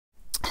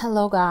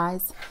Hello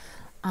guys.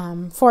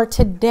 For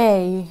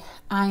today,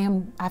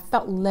 I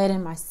felt led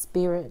in my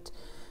spirit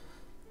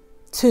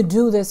to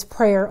do this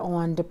prayer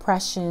on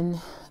depression.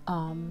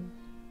 I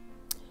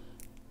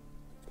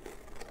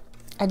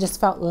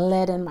just felt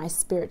led in my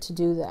spirit to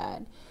do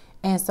that.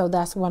 And so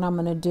that's what I'm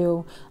going to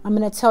do. I'm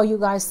going to tell you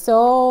guys,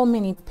 so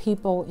many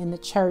people in the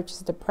church is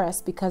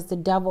depressed because the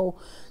devil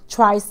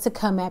tries to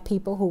come at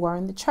people who are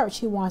in the church.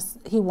 He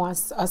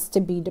wants us to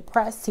be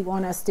depressed. He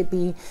wants us to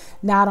be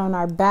not on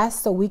our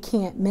best so we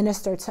can't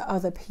minister to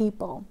other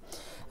people.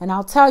 And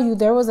I'll tell you,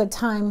 there was a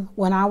time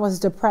when I was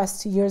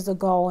depressed years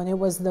ago, and it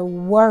was the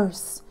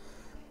worst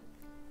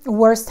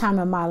time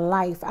of my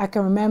life. I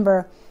can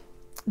remember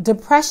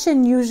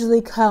depression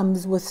usually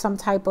comes with some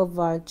type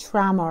of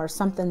trauma or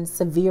something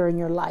severe in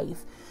your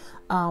life.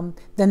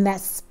 Then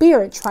that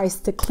spirit tries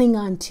to cling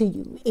on to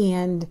you,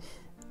 and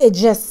it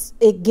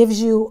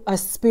gives you a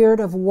spirit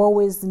of woe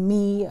is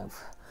me, of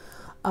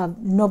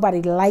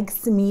nobody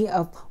likes me,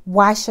 of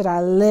why should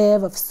I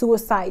live, of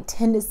suicide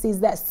tendencies.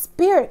 That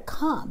spirit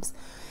comes,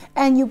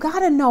 and you got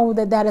to know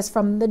that that is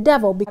from the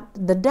devil.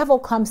 The devil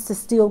comes to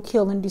steal,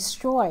 kill, and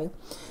destroy.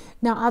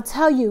 Now, I'll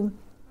tell you,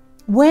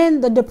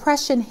 when the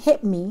depression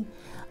hit me,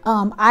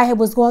 I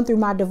was going through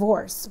my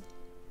divorce.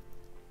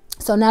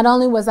 So not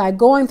only was I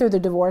going through the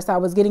divorce, I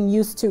was getting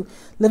used to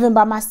living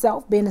by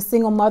myself, being a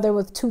single mother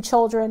with 2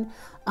 children.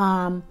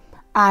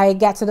 I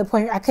got to the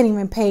point where I couldn't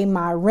even pay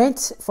my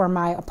rent for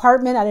my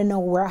apartment. I didn't know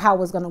where I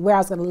was going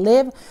to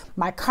live.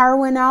 My car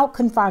went out,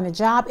 couldn't find a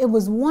job. It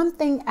was one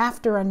thing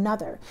after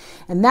another.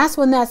 And that's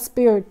when that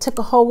spirit took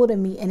a hold of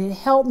me, and it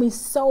held me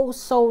so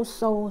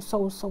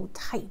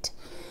tight.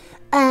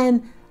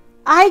 And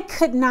I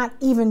could not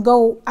even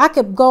go. I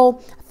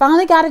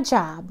finally got a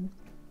job.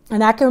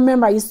 And I can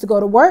remember I used to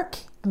go to work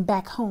and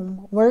back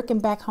home, work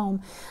and back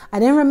home. I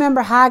didn't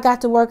remember how I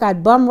got to work.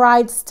 I'd bum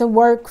rides to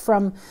work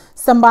from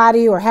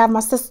somebody, or have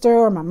my sister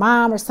or my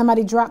mom or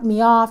somebody drop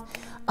me off,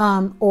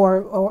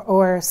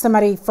 or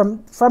somebody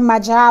from my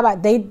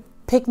job. They'd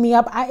pick me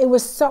up. It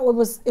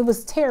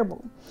was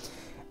terrible.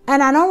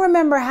 And I don't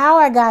remember how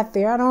I got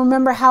there. I don't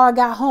remember how I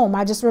got home.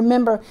 I just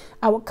remember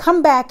I would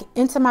come back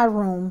into my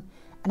room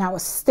and I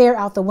would stare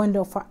out the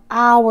window for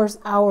hours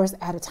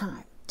at a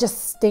time,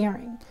 just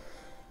staring.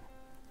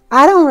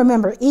 I don't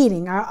remember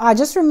eating. I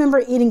just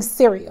remember eating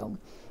cereal.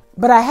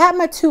 But I had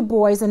my 2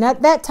 boys, and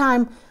at that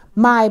time,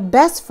 my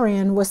best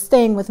friend was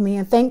staying with me,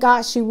 and thank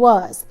God she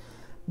was,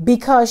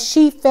 because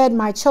she fed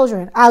my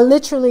children. I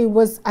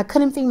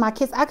couldn't feed my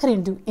kids. I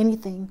couldn't do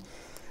anything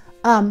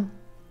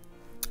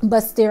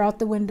but stare out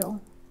the window.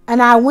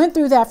 And I went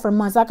through that for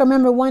months. I can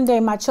remember one day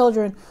my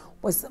children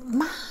was,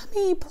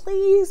 "Mommy,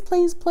 please,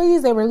 please,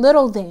 please." They were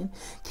little then.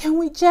 "Can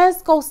we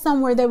just go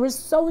somewhere?" They were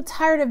so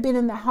tired of being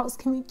in the house.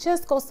 "Can we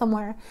just go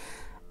somewhere?"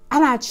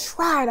 And I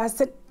tried. I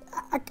said,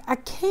 I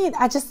can't.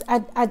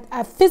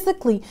 I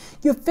physically,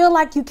 you feel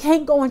like you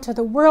can't go into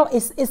the world.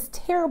 It's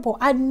terrible.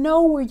 I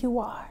know where you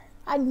are.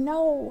 I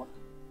know.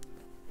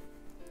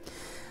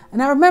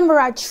 And I remember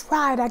I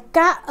tried. I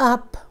got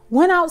up,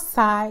 went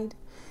outside.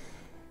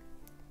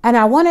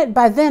 And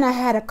by then I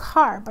had a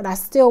car, but I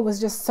still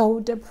was just so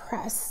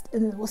depressed,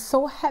 and it was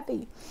so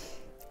heavy.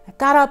 I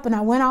got up and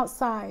I went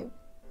outside.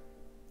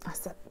 I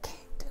said, "I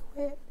can't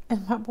do it."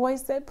 And my boy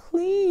said,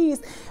 "Please."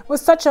 It was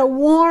such a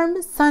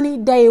warm, sunny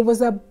day. It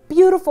was a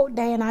beautiful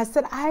day. And I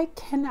said, "I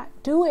cannot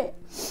do it."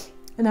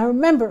 And I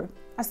remember,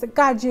 I said,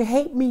 "God, you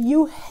hate me.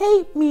 You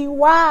hate me.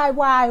 Why?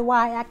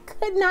 I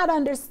could not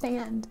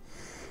understand."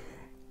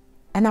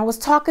 And I was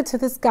talking to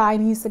this guy,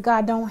 and he said,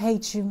 "God don't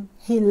hate you.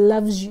 He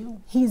loves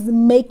you. He's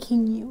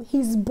making you.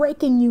 He's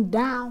breaking you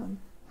down."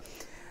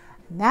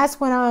 And that's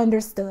when I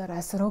understood.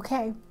 I said,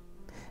 okay.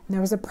 And there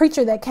was a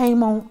preacher that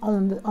came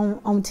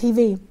on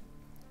TV,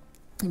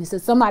 and he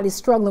said, "Somebody's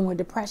struggling with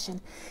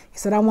depression." He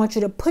said, "I want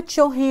you to put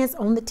your hands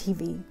on the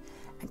TV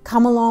and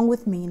come along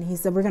with me." And he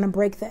said, "We're going to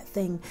break that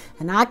thing."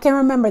 And I can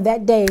remember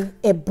that day,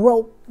 it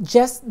broke.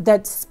 Just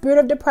that spirit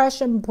of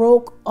depression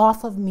broke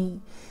off of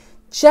me.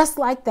 Just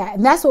like that.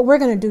 And that's what we're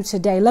going to do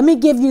today. Let me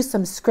give you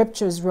some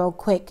scriptures real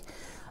quick.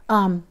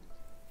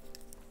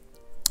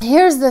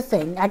 Here's the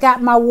thing. I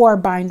got my war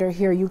binder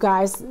here. You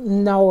guys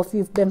know, if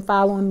you've been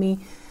following me,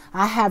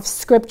 I have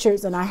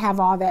scriptures and I have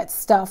all that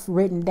stuff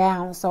written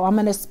down. So I'm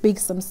going to speak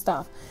some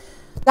stuff.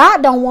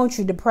 God don't want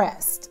you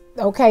depressed.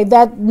 Okay,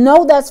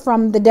 that's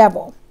from the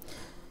devil.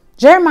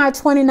 Jeremiah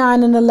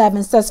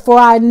 29:11 says, "For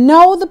I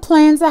know the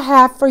plans I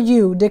have for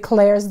you,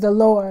 declares the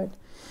Lord.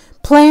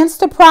 Plans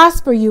to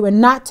prosper you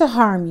and not to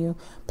harm you.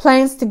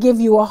 Plans to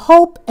give you a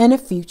hope and a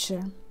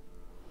future."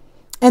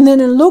 And then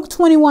in Luke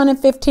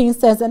 21:15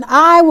 says, "And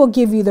I will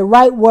give you the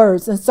right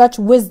words and such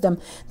wisdom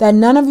that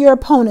none of your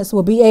opponents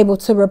will be able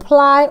to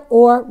reply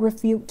or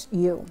refute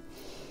you."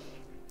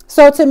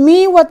 So to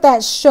me, what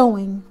that's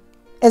showing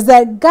is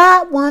that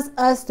God wants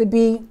us to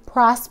be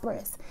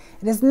prosperous.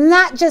 It is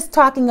not just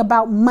talking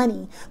about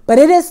money, but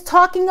it is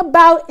talking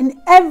about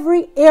in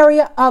every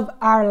area of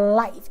our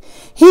life.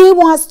 He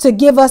wants to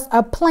give us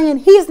a plan.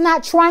 He's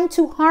not trying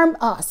to harm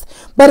us,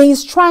 but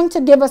he's trying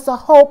to give us a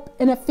hope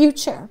and a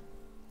future.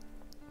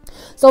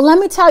 So let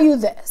me tell you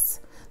this.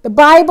 The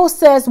Bible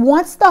says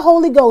once the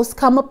Holy Ghost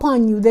come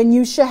upon you, then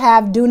you shall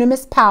have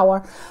dunamis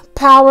power,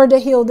 power to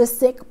heal the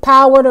sick,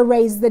 power to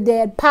raise the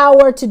dead,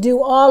 power to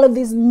do all of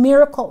these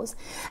miracles.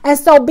 And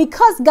so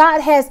because God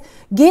has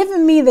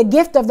given me the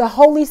gift of the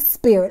Holy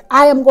Spirit,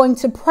 I am going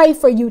to pray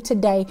for you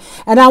today.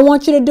 And I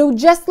want you to do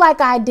just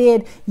like I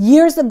did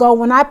years ago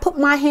when I put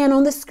my hand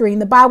on the screen.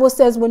 The Bible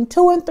says when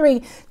 2 and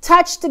 3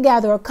 touch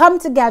together or come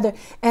together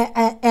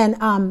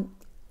and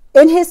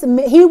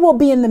he will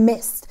be in the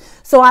midst.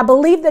 So I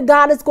believe that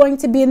God is going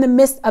to be in the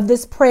midst of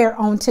this prayer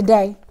on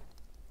today.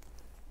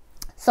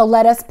 So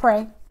let us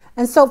pray.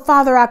 And so,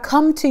 Father, I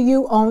come to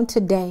you on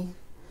today.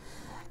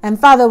 And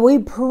Father, we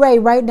pray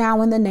right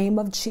now in the name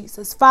of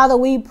Jesus. Father,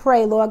 we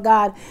pray, Lord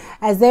God,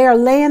 as they are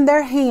laying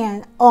their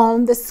hand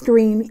on the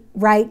screen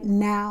right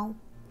now.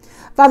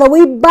 Father,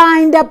 we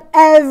bind up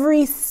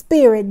every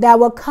spirit that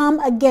will come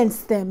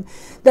against them.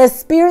 The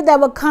spirit that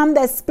will come,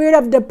 that spirit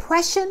of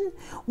depression,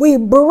 we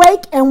break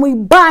and we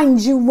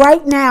bind you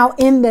right now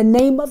in the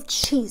name of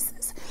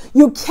Jesus.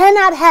 You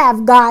cannot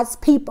have God's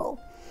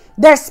people.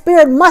 Their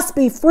spirit must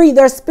be free.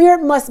 Their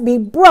spirit must be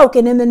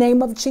broken in the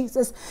name of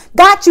Jesus.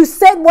 God, you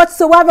said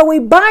whatsoever we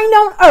bind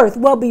on earth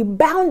will be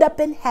bound up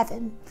in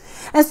heaven.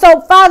 And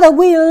so, Father,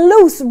 we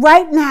loose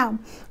right now.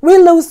 We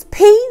lose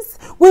peace.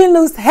 We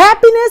lose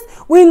happiness.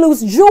 We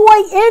lose joy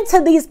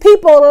into these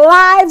people's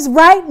lives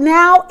right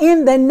now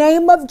in the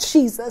name of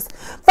Jesus.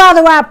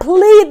 Father, I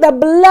plead the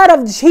blood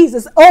of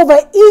Jesus over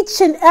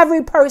each and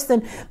every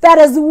person that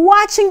is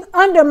watching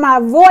under my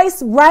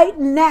voice right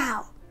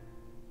now.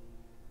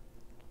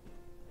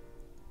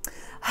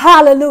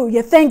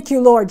 Hallelujah. Thank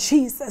you, Lord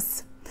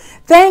Jesus.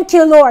 Thank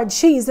you, Lord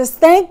Jesus.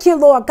 Thank you,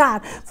 Lord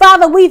God.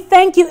 Father, we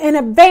thank you in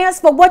advance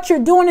for what you're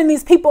doing in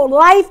these people's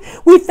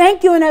life. We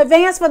thank you in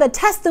advance for the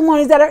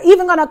testimonies that are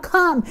even going to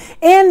come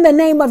in the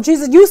name of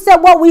Jesus. You said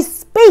what we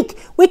speak,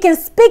 we can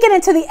speak it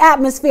into the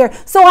atmosphere.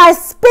 So I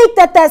speak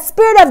that that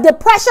spirit of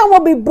depression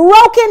will be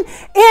broken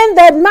in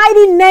the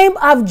mighty name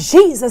of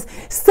Jesus.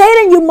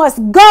 Satan, you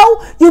must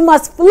go. You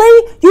must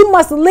flee. You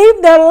must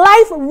leave their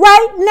life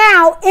right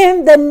now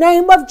in the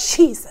name of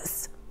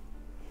Jesus.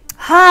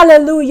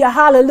 Hallelujah,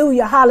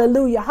 hallelujah,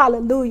 hallelujah,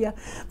 hallelujah.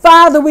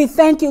 Father, we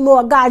thank you,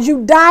 Lord God.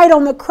 You died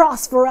on the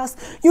cross for us.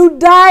 You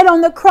died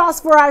on the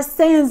cross for our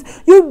sins.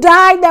 You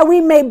died that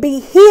we may be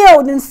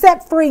healed and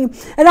set free.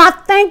 And I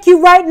thank you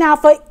right now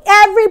for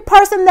every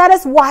person that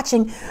is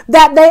watching,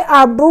 that they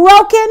are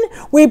broken.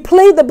 We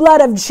plead the blood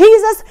of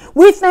Jesus.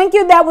 We thank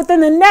you that within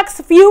the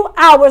next few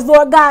hours,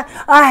 Lord God,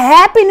 a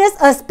happiness,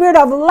 a spirit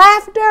of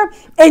laughter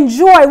and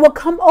joy will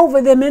come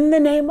over them in the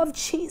name of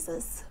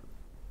Jesus.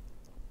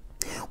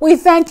 We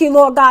thank you,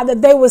 Lord God,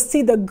 that they will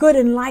see the good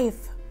in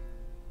life.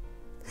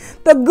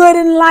 The good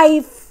in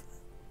life.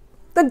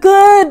 The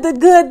good, the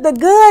good, the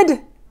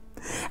good.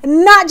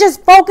 Not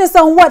just focus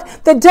on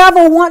what the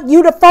devil wants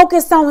you to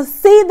focus on.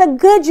 See the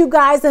good, you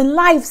guys, in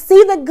life.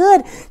 See the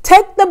good.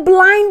 Take the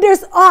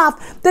blinders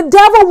off. The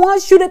devil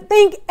wants you to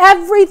think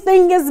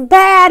everything is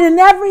bad and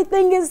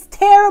everything is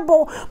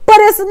terrible, but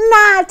it's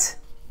not.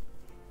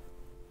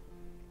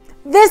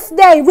 This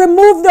day,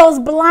 remove those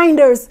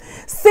blinders.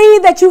 See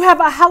that you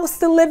have a house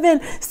to live in.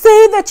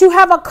 See that you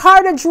have a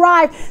car to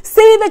drive.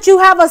 See that you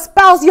have a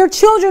spouse. Your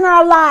children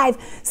are alive.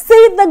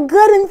 See the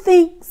good in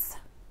things.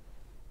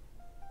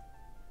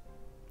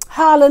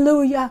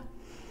 Hallelujah.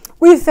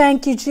 We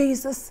thank you,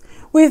 Jesus.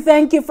 We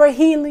thank you for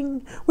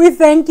healing. We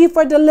thank you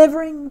for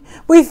delivering.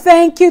 We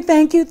thank you,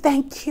 thank you,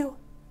 thank you.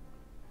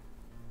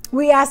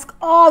 We ask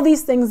all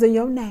these things in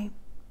your name.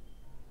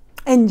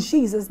 In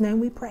Jesus' name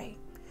we pray.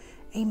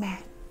 Amen.